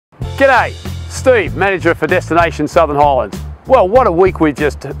G'day, Steve, Manager for Destination Southern Highlands. Well, what a week we've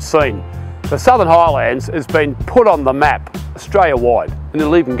just seen. The Southern Highlands has been put on the map Australia-wide, and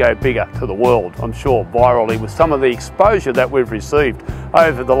it'll even go bigger to the world, I'm sure, virally, with some of the exposure that we've received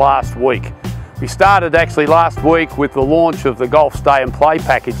over the last week. We started actually last week with the launch of the Golf Stay and Play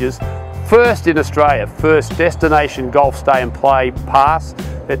packages, first in Australia, first destination Golf Stay and Play pass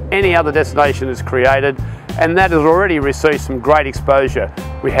that any other destination has created, and that has already received some great exposure.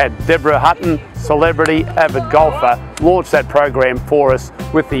 We had Deborah Hutton, celebrity, avid golfer, launch that program for us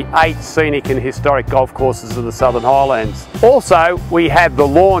with the 8 scenic and historic golf courses of the Southern Highlands. Also, we had the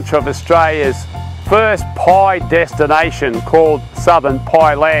launch of Australia's first pie destination called Southern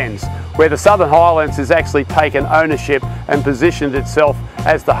Pie Lands, where the Southern Highlands has actually taken ownership and positioned itself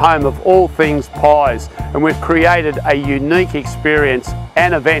as the home of all things pies, and we've created a unique experience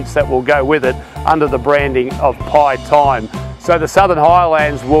and events that will go with it under the branding of Pie Time. So the Southern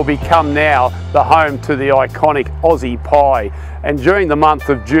Highlands will become now the home to the iconic Aussie pie, and during the month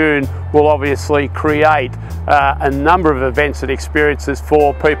of June we'll obviously create a number of events and experiences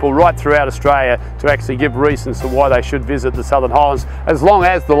for people right throughout Australia to actually give reasons to why they should visit the Southern Highlands, as long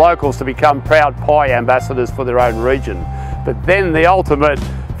as the locals to become proud pie ambassadors for their own region. But then the ultimate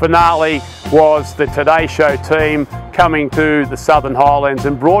finale was the Today Show team coming to the Southern Highlands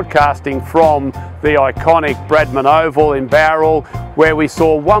and broadcasting from the iconic Bradman Oval in Bowral, where we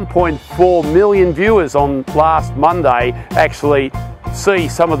saw 1.4 million viewers on last Monday actually see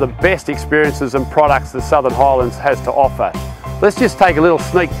some of the best experiences and products the Southern Highlands has to offer. Let's just take a little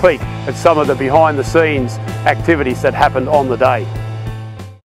sneak peek at some of the behind the scenes activities that happened on the day.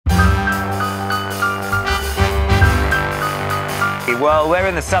 Well, we're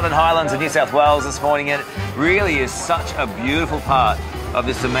in the Southern Highlands of New South Wales this morning, and it really is such a beautiful part of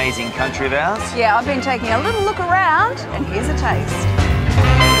this amazing country of ours. Yeah, I've been taking a little look around, and here's a taste.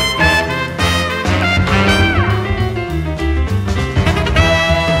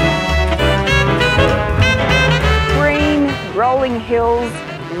 Green, rolling hills,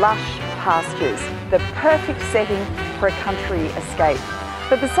 lush pastures, the perfect setting for a country escape.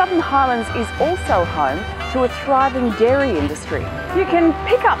 But the Southern Highlands is also home to a thriving dairy industry. You can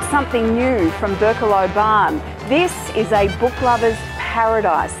pick up something new from Berkeleau Barn. This is a book lover's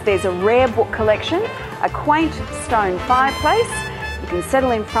paradise. There's a rare book collection, a quaint stone fireplace you can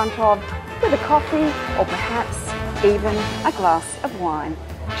settle in front of with a coffee or perhaps even a glass of wine.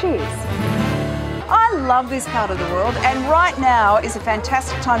 Cheers. I love this part of the world, and right now is a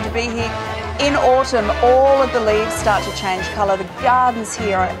fantastic time to be here. In autumn, all of the leaves start to change colour. The gardens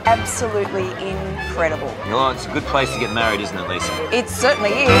here are absolutely incredible. You know, it's a good place to get married, isn't it, Lisa? It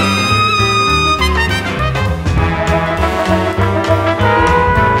certainly is.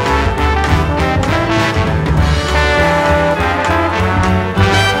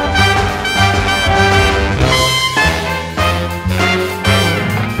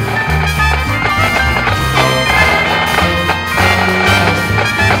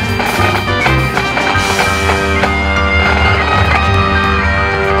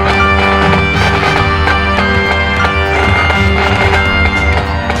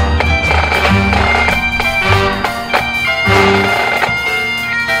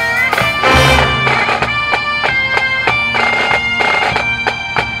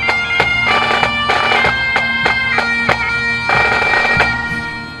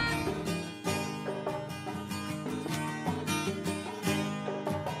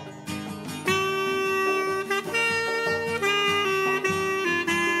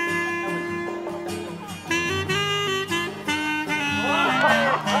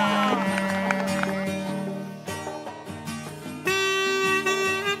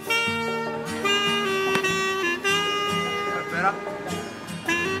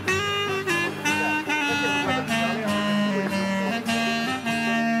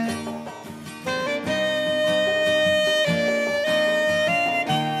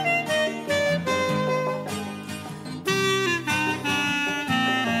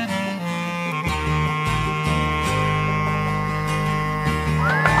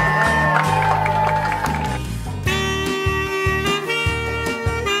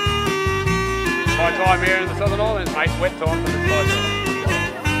 Time here in the Southern Highlands, mate. Wet time for the time.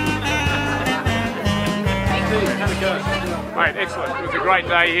 Mate, excellent. It was a great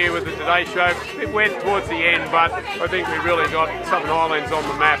day here with the Today Show. It went towards the end, but I think we really got Southern Highlands on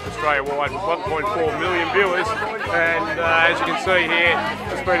the map Australia-wide with 1.4 million viewers. And as you can see here,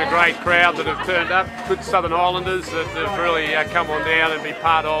 it's been a great crowd that have turned up. Good Southern Highlanders that have really come on down and be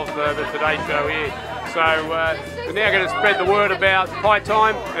part of the Today Show here. So we're now going to spread the word about Pie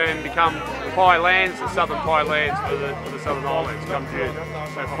Time and become pie lands, the southern pie lands for the Southern Highlands come June.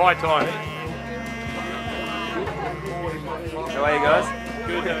 So pie time. How are you guys?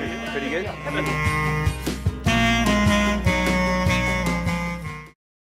 Good. Pretty good?